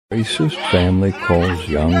Racist family calls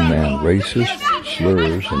young man racist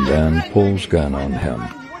slurs and then pulls gun on him.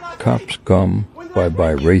 Cops come,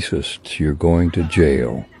 bye-bye racists, you're going to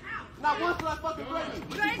jail. Not once did I fucking threaten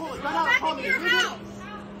you. You pull a gun out and call me a nigga?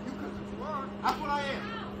 That's what I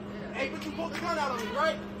am. Hey, but you pulled the gun out on me,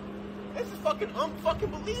 right? This is fucking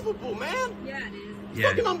unfucking believable, man. Yeah, it is. It's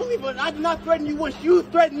fucking unbelievable. I did not threaten you once. You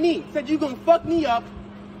threatened me. Said you gonna fuck me up.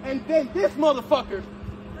 And then this motherfucker.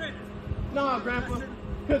 Nah, Grandpa.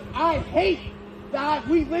 Because I hate that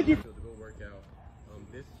we live here. To go work out.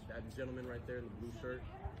 That gentleman right there in the blue shirt,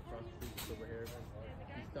 across the street, silver hair,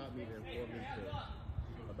 he stopped me to inform me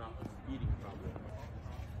about a speeding problem.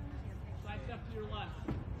 Side step to your left.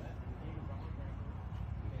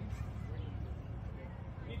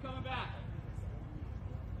 Keep coming back.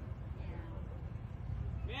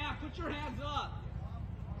 Man, put your hands up.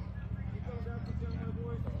 Keep coming back to the my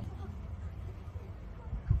boys.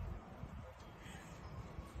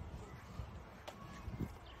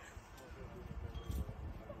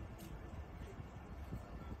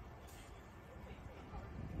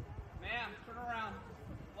 Turn around.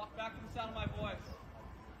 Walk back to the sound of my voice.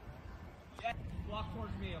 Yeah, walk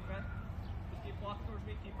towards me, okay? Just keep walking towards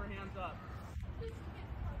me. Keep your hands up.